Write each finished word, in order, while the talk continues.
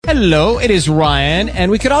Hello, it is Ryan,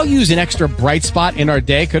 and we could all use an extra bright spot in our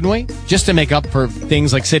day, couldn't we? Just to make up for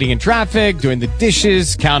things like sitting in traffic, doing the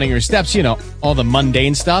dishes, counting your steps, you know, all the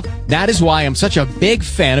mundane stuff. That is why I'm such a big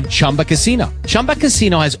fan of Chumba Casino. Chumba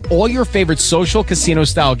Casino has all your favorite social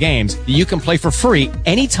casino-style games that you can play for free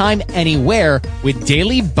anytime, anywhere with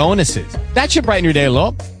daily bonuses. That should brighten your day a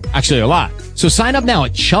little. Actually, a lot. So sign up now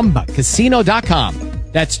at ChumbaCasino.com.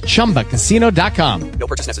 That's ChumbaCasino.com. No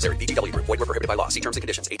purchase necessary. VGW Group. Void where prohibited by law. See terms and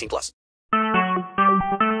conditions. 18+.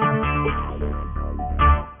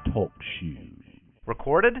 Talk shoes.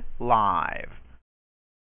 Recorded live.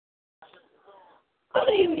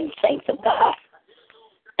 Good evening, saints of God.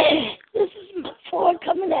 This is Ford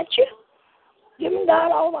coming at you, giving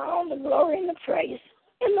God all the honor, the glory, and the praise.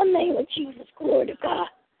 In the name of Jesus, glory to God.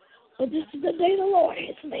 For this is the day the Lord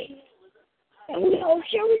has made. And we all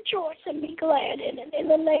shall rejoice and be glad in it. In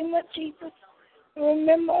the name of Jesus. And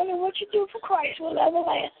remember only what you do for Christ will ever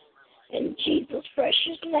last. In Jesus'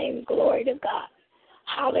 precious name, glory to God.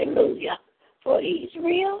 Hallelujah. For he's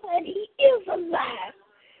real and he is alive.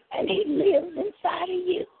 And he lives inside of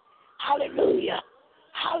you. Hallelujah.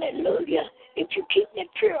 Hallelujah. If you keep that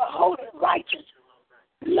pure, holy, righteous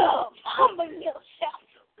love, humbling yourself.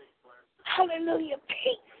 Hallelujah.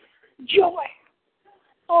 Peace, joy.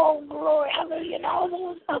 Oh, glory, hallelujah, and all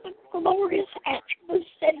those other glorious attributes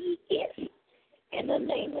that he is. In the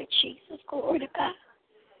name of Jesus, glory to God.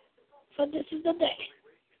 For this is the day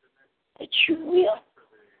that you will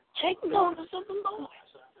take notice of the Lord.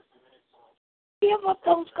 Give up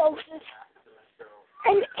those ghosts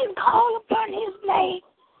and call upon his name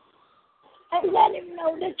and let him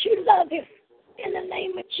know that you love him. In the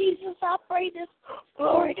name of Jesus, I pray this.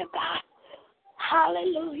 Glory to God.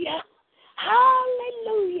 Hallelujah.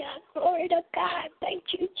 Hallelujah. Glory to God. Thank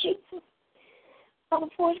you, Jesus. I'm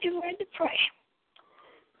forced to get ready to pray.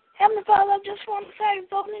 Heavenly Father, I just want to say,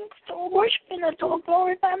 voting to worship and adore,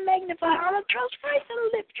 glorify, magnify, honor, trust, praise, and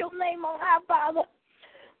lift your name on high, Father.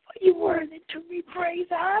 For you worthy to be praised.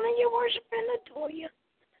 I honor you, worship, and adore you.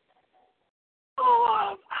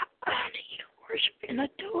 Oh, I honor you, worship, and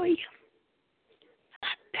adore you.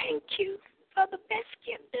 I thank you for the best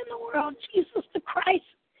gift in the world, Jesus the Christ.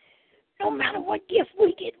 No matter what gift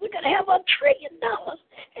we get, we could have $1 trillion,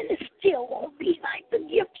 and it still won't be like the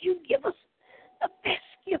gift you give us, the best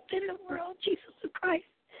gift in the world, Jesus Christ.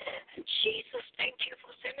 And Jesus, thank you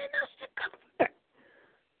for sending us the Comforter,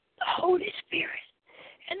 the Holy Spirit,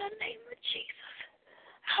 in the name of Jesus.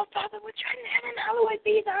 Our Father, which art in heaven, hallowed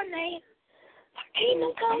be thy name. Thy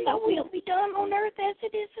kingdom come, thy will be done on earth as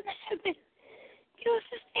it is in heaven. Give us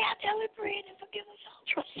this day our daily bread, and forgive us all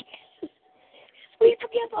trespasses. We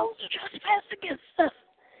forgive those who trespass against us.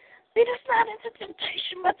 Lead us not into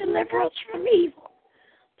temptation, but deliver us from evil.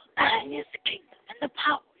 For thine is the kingdom and the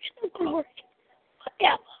power and the glory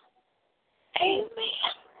forever.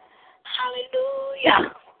 Amen.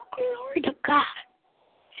 Hallelujah. Glory to God.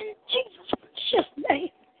 In Jesus' precious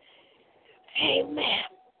name. Amen.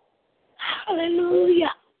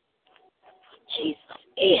 Hallelujah. Jesus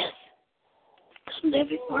is the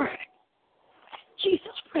living word.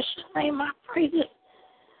 Jesus' precious name, I pray this.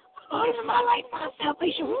 Lord, in my life, my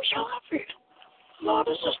salvation, whom shall I fear? Lord,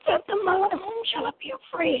 is the strength of my life, whom shall I be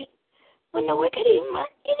afraid? When the wicked my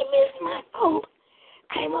enemies, my foe,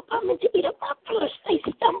 came upon me to eat up my flesh, they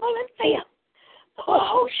stumble and fail. Though a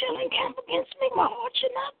host shall encamp against me, my heart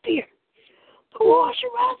shall not fear. The war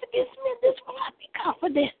shall rise against me, and this will I be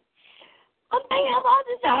confident. One thing have I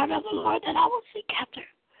desired of the Lord, that I will seek after,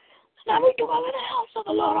 that I may dwell in the house of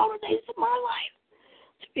the Lord all the days of my life.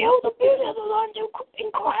 To behold the beauty of the Lord, and to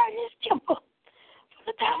inquire in his temple. For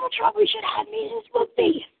the time of trouble he should hide me in his book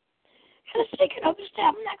thee. In the secret of his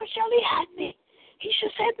tabernacle shall he hide me. He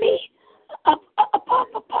shall set me upon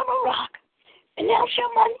a rock. And now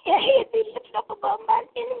shall my head be lifted up above my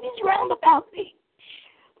enemies round about me.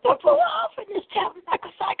 Therefore I offer in this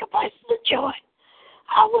tabernacle sacrifices of joy.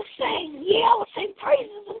 I will sing, I will sing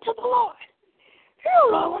praises unto the Lord. Hear,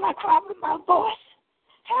 O Lord, when I cry with my voice.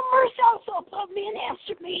 Have mercy also upon me and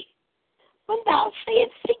answer me. When thou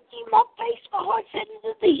sayest, seek ye my face, my heart said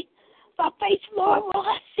unto thee, thy face, Lord, will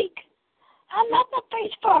I seek. Hide not thy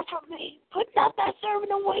face far from me. Put not thy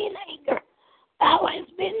servant away in anger. Thou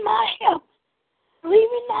hast been my help. Leave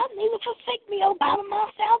me not, neither forsake me, O God of my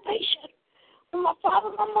salvation. When my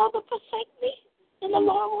father and my mother forsake me, then the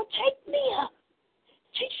Lord will take me up.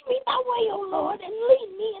 Teach me thy way, O Lord, and lead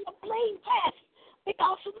me in the plain path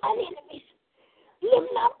because of mine enemies. Live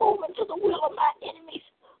not over to the will of my enemies,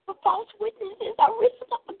 for false witnesses are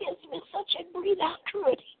risen up against me, such as breathe out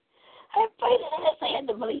cruelty. I have prayed in this hand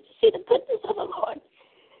to believe to see the goodness of the Lord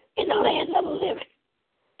in the land of the living.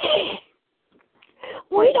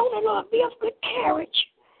 Wait on the Lord, be of good courage,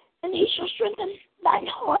 and he shall strengthen thine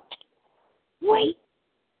heart. Wait,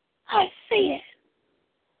 I said,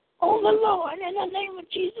 on the Lord, in the name of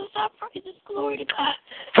Jesus, I pray this. Glory to God.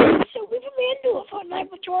 So we can be endure for a night,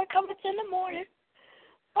 but joy cometh in the morning.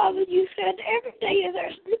 Father, you said every day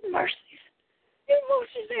there's new mercies. New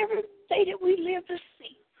mercies every day that we live to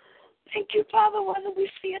see. Thank you, Father, whether we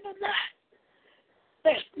see it or not.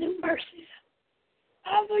 There's new mercies.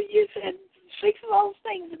 Father, you said, speak of those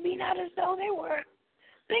things and be not as though they were.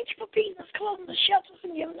 Thank you for feeding us, clothing us, shelters,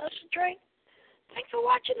 and giving us strength. Thanks for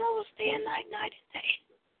watching over us day and night and day.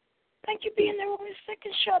 Thank you for being there when we're sick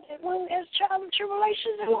and shut in, when we have trials and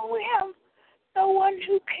tribulations, and when we have no one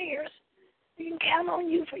who cares. We can count on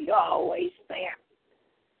you, for you're always there.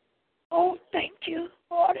 Oh, thank you,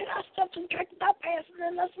 Lord, and our steps and direct our paths,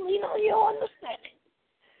 and let's lean on your understanding.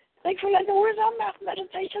 Thank you for letting the words of our mouth,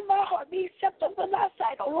 meditation of my heart be acceptable in thy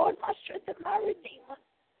sight, O Lord, my strength and my redeemer.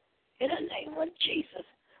 In the name of Jesus.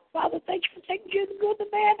 Father, thank you for taking care of the good, the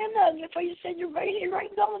bad, and the ugly, for you said your rain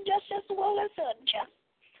rains on the just as well as the unjust.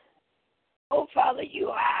 Oh, Father,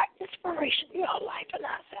 you are our inspiration. You are our life and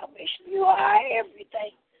our salvation. You are our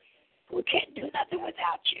everything. We can't do nothing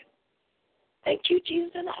without you. Thank you,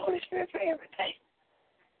 Jesus, and the Holy Spirit for everything.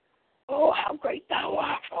 Oh, how great thou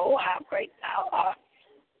art. Oh, how great thou art.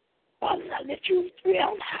 Father, I lift you three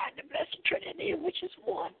on high, the blessed Trinity, which is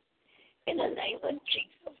one. In the name of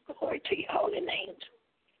Jesus, glory to your holy names.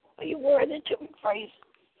 For you're worthy to be praised.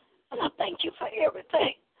 And I thank you for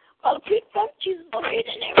everything. Father, please thank Jesus for it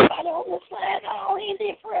and everybody on this line, all in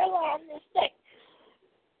the prayer line this day.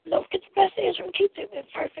 Lord, get the best Israel and keep them in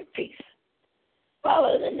perfect peace.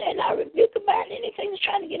 Father, and then I rebuke about anything that's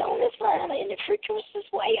trying to get on this line in the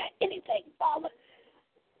freakiest way or anything, Father,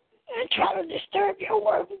 and try to disturb your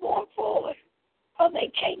word going forward. For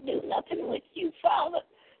they can't do nothing with you, Father.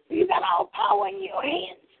 For you got all power in your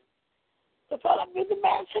hands. So, Father, I bring the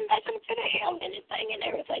man send back in the pit of hell, anything and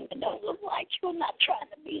everything that don't look like you, and not trying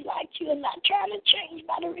to be like you, and not trying to change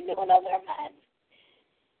by the renewing of their minds.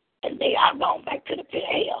 And they are gone back to the pit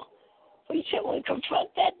of hell. For you said when we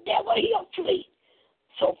confront that devil, he'll flee.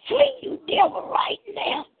 So flee, you devil, right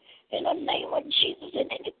now, in the name of Jesus,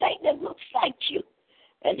 and anything that looks like you,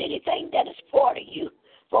 and anything that is part of you.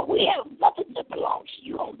 For we have nothing that belongs to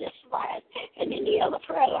you on this line and any other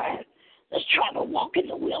prayer line that's trying to walk in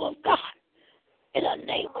the will of God. In the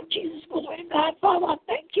name of Jesus, glory to God, Father, I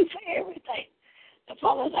thank you for everything. And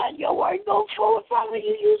Father, as your word go forward, Father,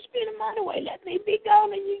 you use me in a mighty way. Let me be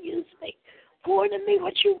God and you use me. Pour into me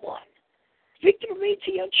what you want. Speak to me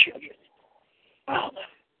to your children. Father,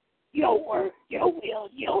 your word, your will,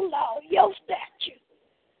 your law, your statute,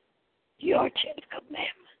 your 10th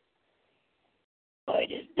commandment. For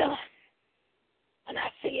it is done. And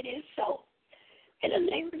I say it is so. In the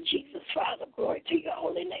name of Jesus, Father, glory to your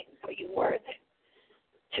holy name, for you worthy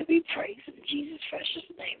to be praised. In Jesus' precious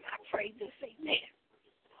name, I pray this. Amen.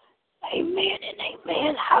 Amen and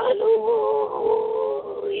amen. Hallelujah.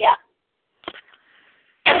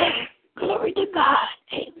 Glory to God.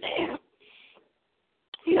 Amen.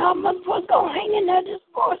 You know, my voice going to hang in there. This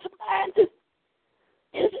voice of mine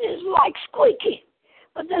is like squeaky.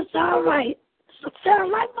 But that's all right. It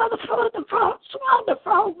sounds like Mother Frog, the frog, swallow the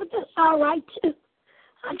frog, but that's all right, too.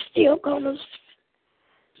 I'm still going to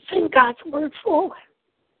sing God's word forward.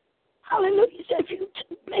 Hallelujah. He said, if you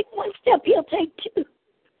make one step, he'll take two.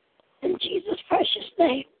 In Jesus' precious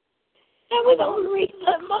name. And we're going to read,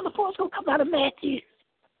 Mother Frog's going to come out of Matthew,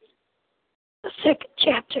 the 2nd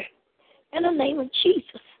chapter, in the name of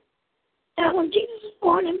Jesus. Now, when Jesus was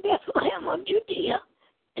born in Bethlehem of Judea,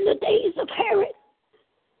 in the days of Herod,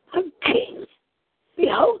 a king,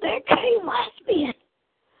 behold, there came wise men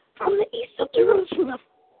from the east of Jerusalem,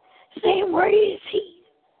 saying, where is he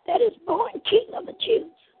that is born King of the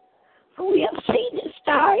Jews? For we have seen his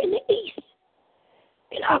star in the east,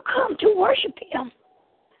 and are come to worship him.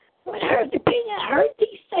 When Herod the king had heard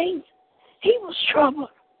these things, he was troubled,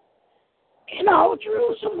 and all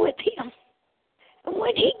Jerusalem with him. And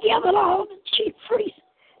when he gathered all the chief priests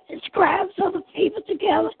and scribes of the people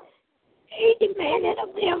together, he demanded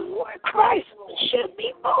of them where Christ should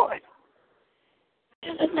be born.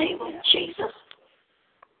 In the name of Jesus.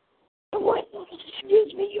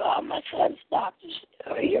 Excuse me, you are my son's doctors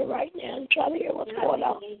are here right now and trying to hear what's going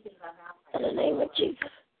on. In the name of Jesus.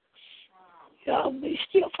 Y'all be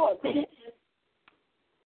still for a minute.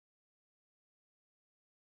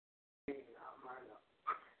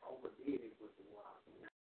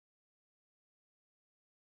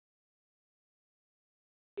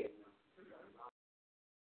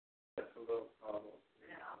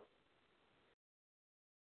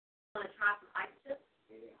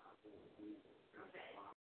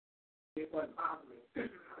 wasn't bothering me.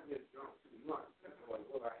 I just drunk too much. That's what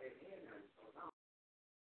I had in there so long.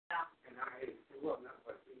 And I ate too up, not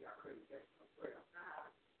but see, I couldn't catch my breath.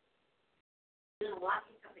 There's a lot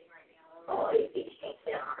of something right now. Oh, he can't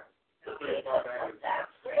tell. They don't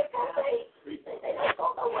go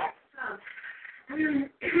nowhere.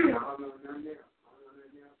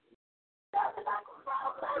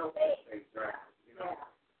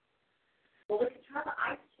 Well, we can try the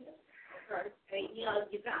ice chip. You know,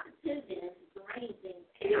 you've got the tube in, it's the rain thing.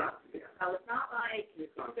 So it's not like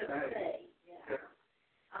it's going to stay.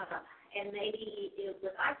 And maybe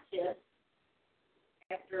with ice chips,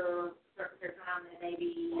 after a certain period of time, then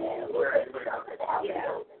maybe. I'd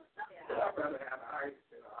rather have ice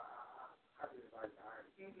than I just like the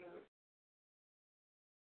ice.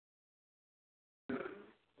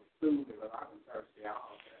 Food is a lot of thirsty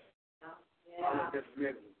all day. Just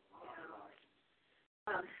living.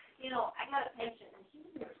 You know, I got a patient, and she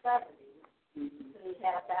was in her 70s, who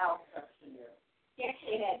had a bowel obstruction. She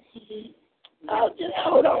actually had TB. Oh, just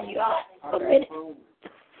hold on, you all, a minute.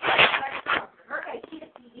 Her case, she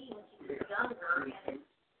had TB when she was younger, and it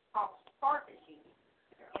caused scar tissue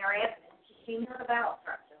in her abdomen. She had a bowel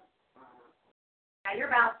obstruction. Now,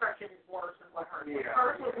 your bowel obstruction is worse than what hers was.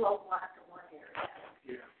 Hers was localized in one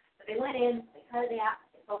area. But they went in, they cut it out,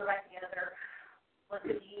 they pulled it back together. Went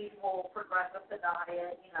to the usual progressive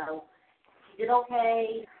diet, you know. She did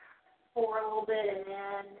okay for a little bit, and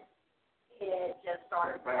then it just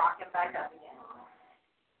started rocking back up again.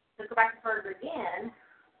 Took her back to surgery again,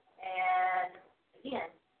 and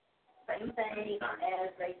again, same thing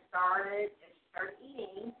as she started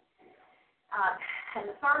eating. And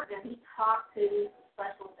the surgeon, he talked to the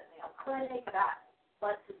specialist at the Mayo Clinic about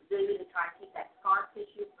what to do to try and keep that scar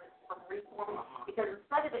tissue from reforming, because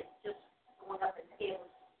instead of it just going up and it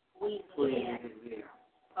was squeezing in,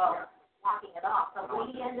 locking it off. So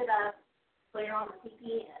we ended up putting her on the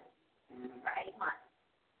TPN for 8 months.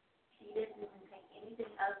 She didn't take anything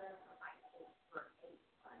other than some ice for 8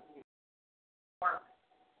 months. Work.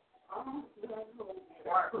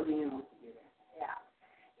 Yeah.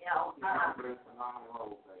 You know,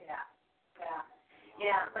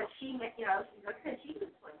 yeah, but she, you know, she was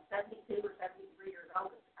like 72 or 73 years old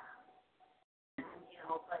at the time. You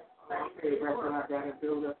know, but okay, that's what I got to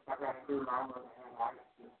do. I got to do it. I'm going to have ice.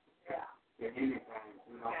 Anything.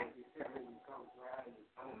 You know, you tell me you come dry, you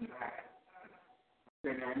come dry.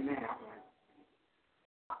 Say that now.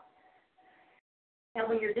 And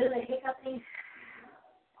when you're doing the hiccuping,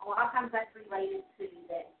 a lot of times that's related to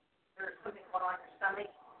that there's something going on in your stomach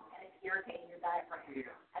and it's irritating your diaphragm. Yeah.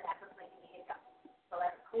 And that's what's making you hiccup. So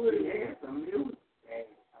that's cool. Yeah, some music.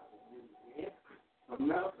 Some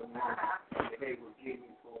medicine now they will give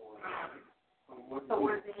me for one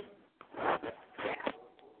thing.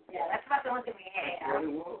 Yeah, that's about the only thing we had. What it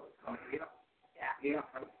was. Yeah,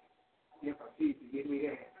 I see to give me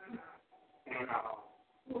that. And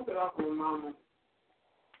look it up with Mama.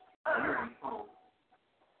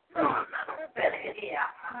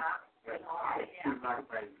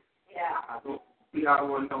 Yeah. I don't. I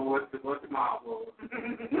want to know what the mom was.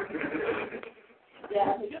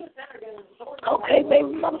 Okay,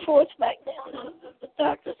 baby, Mother Ford's back down. The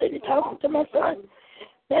doctor said he's talking to my son.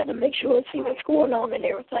 They had to make sure and see what's going on and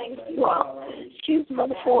everything. You all excuse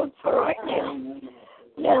Mother Ford for right now.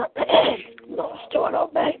 Now, I'm going to start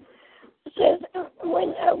off back. It says,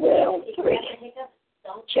 when we're on 3,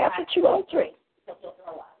 chapter 203.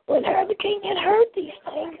 When Herod the king had heard these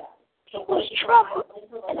things, he was troubled,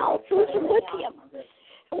 and all Jerusalem with him.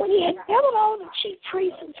 And when he had gathered all the chief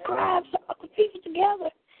priests and scribes of the people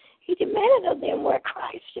together, he demanded of them where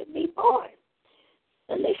Christ should be born.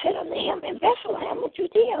 And they said unto him, in Bethlehem of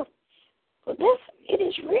Judea, for this it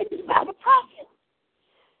is written by the prophet.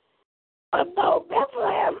 But though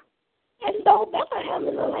Bethlehem in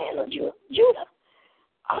the land of Judah,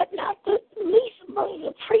 art not the least among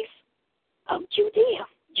the priests of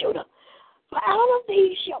Judah, for out of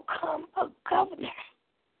these shall come a governor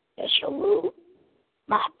that shall rule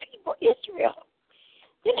my people Israel.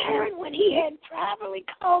 Then Herod, when he had privately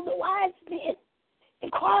called the wise men,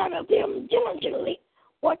 inquired of them diligently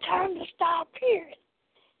what time the star appeared.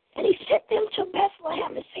 And he sent them to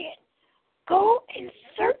Bethlehem and said, go and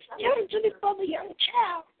search diligently for the young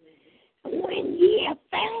child. And when ye have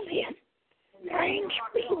found him, bring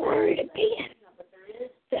me word again,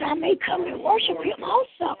 that I may come and worship him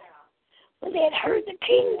also. When they had heard the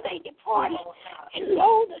king, they departed. And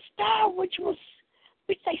lo, the star which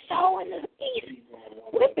they saw in the east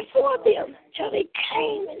went before them till they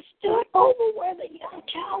came and stood over where the young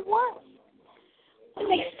child was. When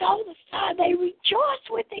they saw the star, they rejoiced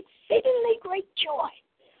with exceedingly great joy.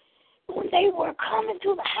 When they were coming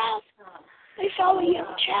to the house, they saw a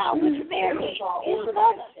young child with Mary, his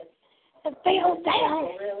mother, and fell down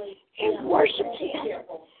and worshipped him.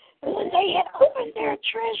 And when they had opened their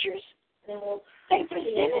treasures, they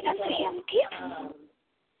presented unto him gifts,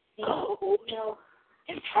 gold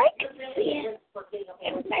and frankincense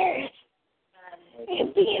and myrrh.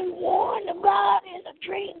 And being warned of God in a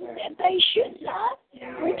dream that they should not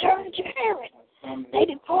return to Herod, they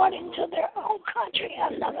departed into their own country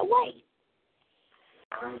another way.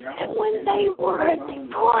 And when they were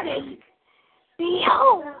departed,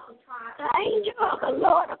 behold, the angel of the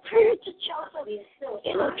Lord appeared to Joseph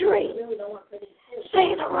in a dream,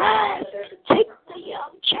 saying, Arise, take the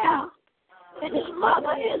young child and his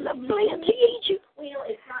mother and flee into Egypt,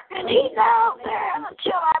 and he thou there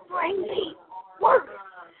until I bring thee word.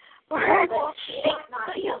 For Herod will seek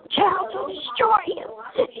the young child to destroy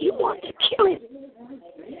him. He wanted to kill him.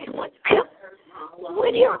 He wanted to kill him.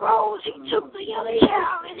 When he arose, he took the young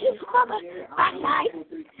child and his mother by night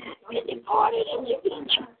and departed into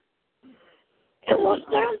Egypt, and was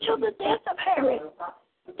there until the death of Herod,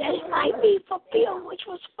 that it might be fulfilled which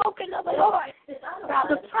was spoken of the Lord by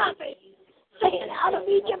the prophet, saying, Out of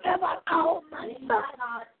Egypt have I called my son.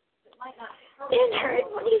 Then Herod,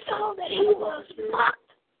 when he saw that he was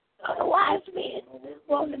mocked of the wise men,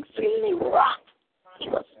 was exceedingly wroth. He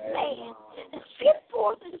was mad, and sent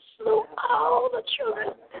forth and slew all the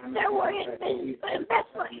children that were in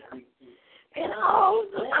Bethlehem, and all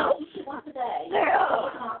the coasts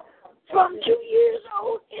thereof, from 2 years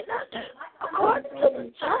old and under, according to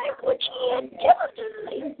the time which he had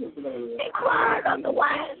diligently inquired of the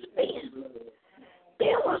wise men.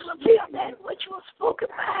 Then was fulfilled that which was spoken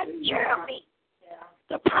by Jeremy,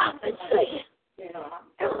 the prophet, saying,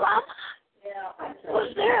 In Ramah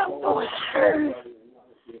was there a voice heard,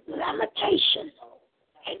 lamentation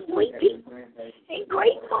and weeping, and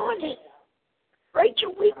great mourning,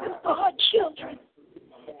 Rachel weeping for her children,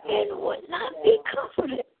 and would not be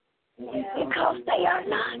comforted, because they are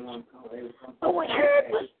not. But when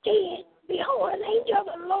Herod was dead, behold, an angel of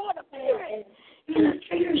the Lord appeared in a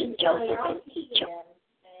dream to Joseph in Egypt,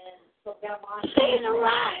 saying,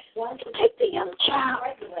 Arise, and take the young child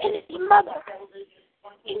and his mother,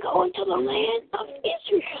 and go into the land of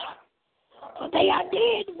Israel, for they are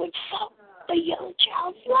dead which sought the young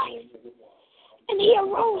child's life. And he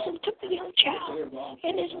arose and took the young child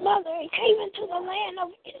and his mother and came into the land of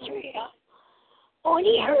Israel. When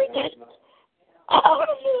he heard that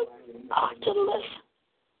Archelaus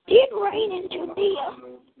did reign in Judea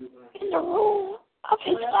in the rule of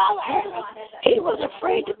his father Herod, he was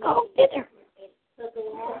afraid to go thither,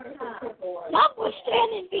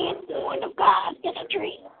 notwithstanding being warned of God in a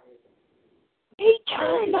dream. He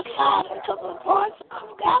turned aside unto the parts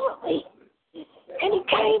of Galilee, and he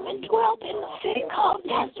came and dwelt in the city called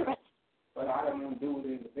Nazareth,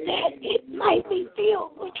 that it might be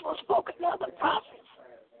filled which was spoken of the prophets.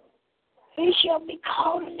 He shall be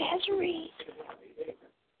called a Nazarene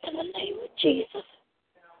in the name of Jesus.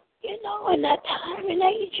 You know, in that time and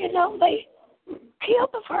age, you know, they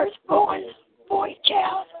killed the firstborn boy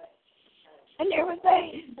child and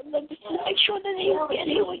everything. To make sure that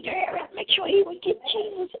he would dare it, make sure he would get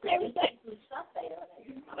Jesus and everything.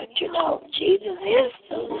 But you know, Jesus is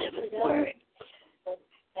the living word.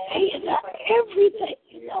 He is everything,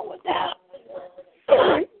 you know, without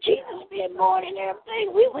Jesus being born and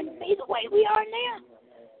everything, we wouldn't be the way we are now.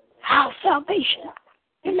 Our salvation,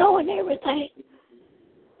 you know, and everything.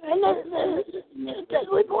 And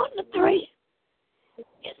we're going to 3.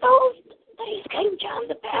 In those days came John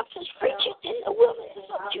the Baptist preaching in the wilderness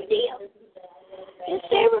of Judea, and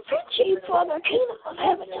said, Repent ye, for the kingdom of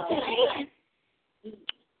heaven is at hand.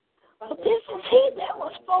 But this is he that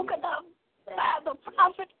was spoken of by the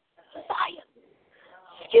prophet Isaiah.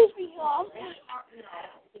 Excuse me, y'all.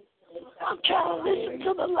 I'm trying to listen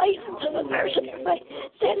to the lesson, to the verse and everything.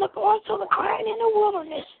 Send the voice of the crying in the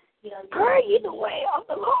wilderness. Hurry ye the way of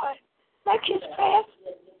the Lord. Make his path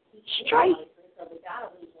straight.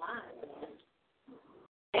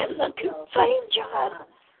 And the same John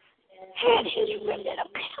had his remnant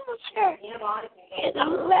of camel's hair and a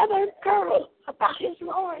leather girdle about his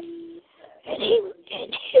loins, and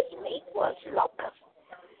his meat was locust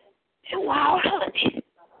and wild honey.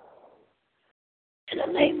 In the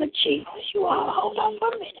name of Jesus, you all hold on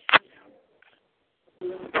for a minute.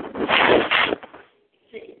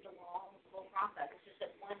 It's a long process. It's just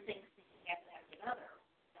that one thing after another.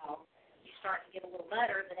 So you start to get a little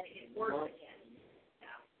better, but then it gets worse again.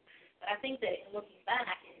 But I think that in looking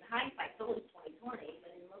back, in hindsight, so it's 2020,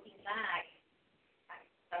 but in looking back,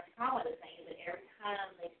 Dr. Collins is saying that every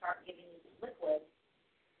time they start giving you this liquid,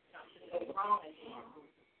 something goes wrong again.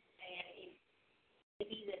 And it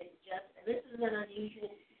maybe that it's just, and this is an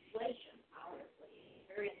unusual situation, honestly. It's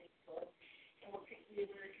very unusual. And we're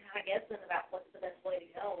kind of guessing about what's the best way to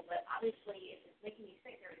go. But obviously, if it's making you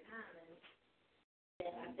sick every time,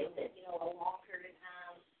 then I think that, a long period of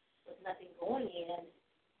time with nothing going in,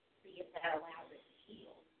 see if that allows it to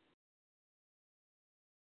heal.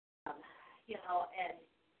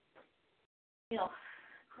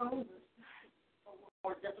 Crohn's is a little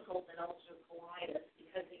more difficult than ulcerative colitis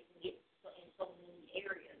because it can get in so many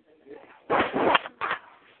areas in the body.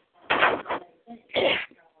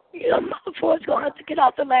 Motherfucker's going to have to get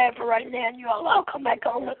off the line for right now, and I'll come back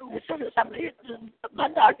on as soon as my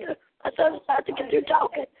son's doctor can do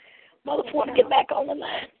talking. Motherfucker, get back on the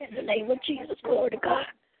line. In the name of Jesus, glory to God.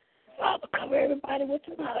 Father, cover everybody with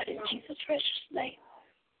the blood in Jesus' precious name.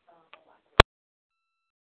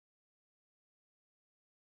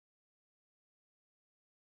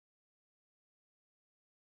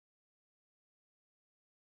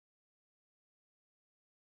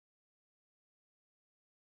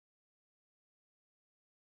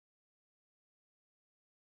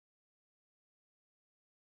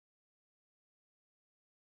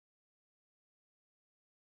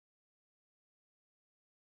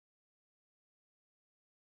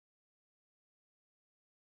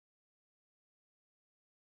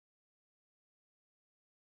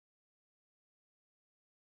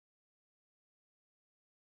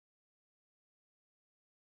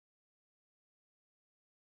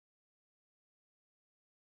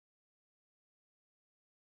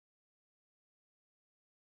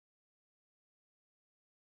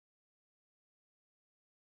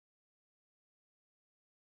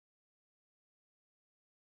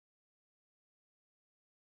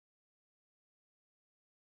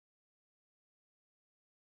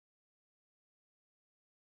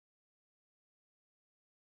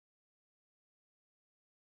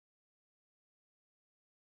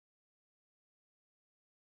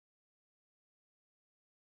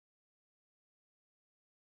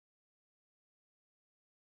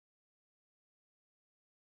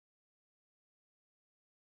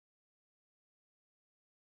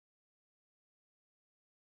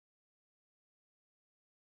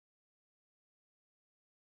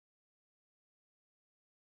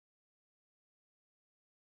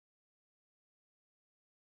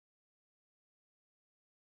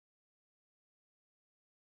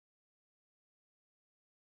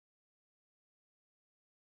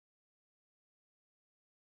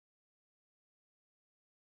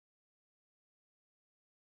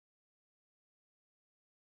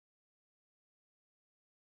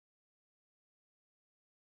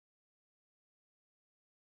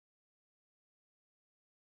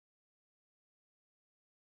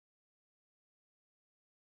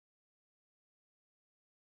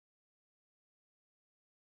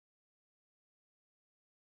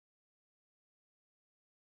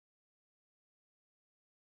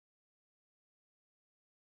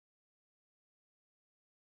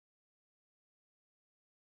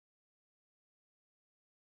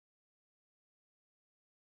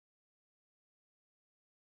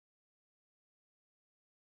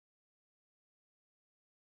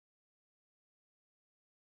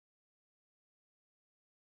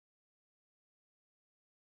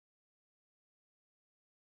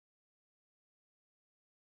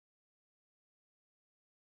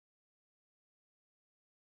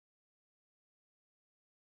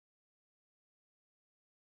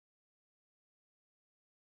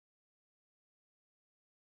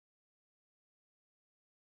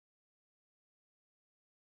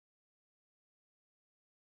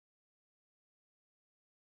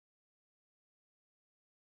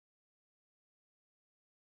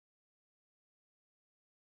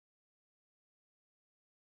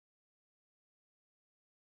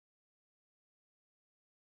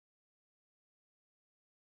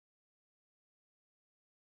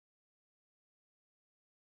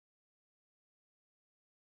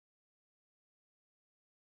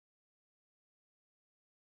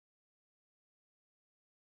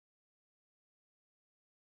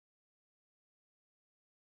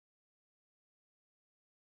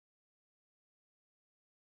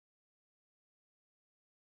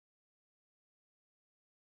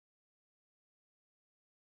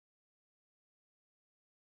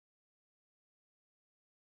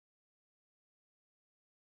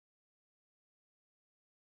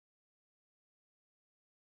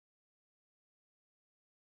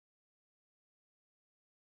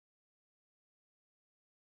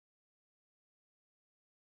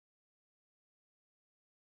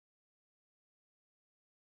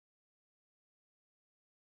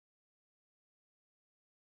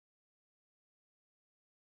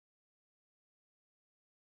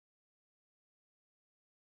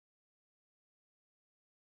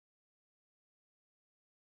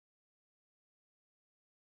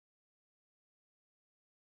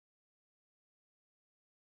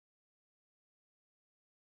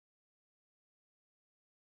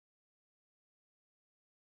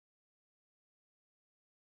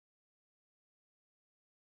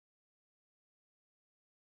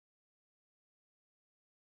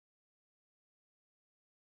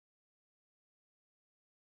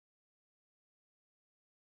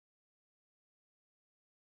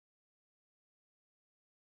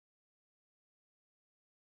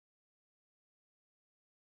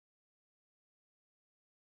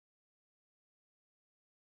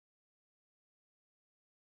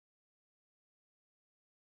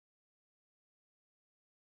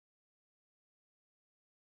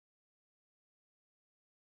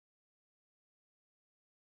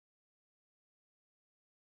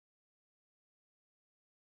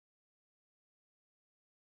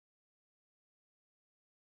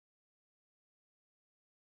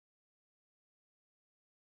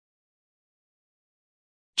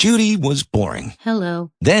 Judy was boring.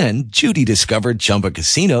 Hello. Then Judy discovered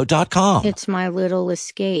ChumbaCasino.com. It's my little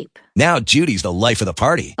escape. Now Judy's the life of the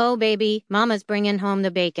party. Oh, baby, mama's bringing home the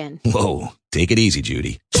bacon. Whoa, take it easy,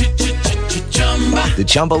 Judy. The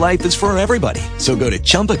Chumba life is for everybody. So go to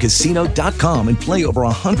ChumbaCasino.com and play over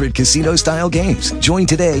 100 casino-style games. Join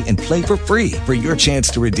today and play for free for your chance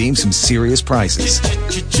to redeem some serious prizes.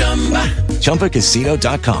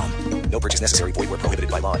 ChumbaCasino.com. No purchase necessary. Void where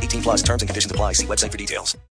prohibited by law. 18 plus terms and conditions apply. See website for details.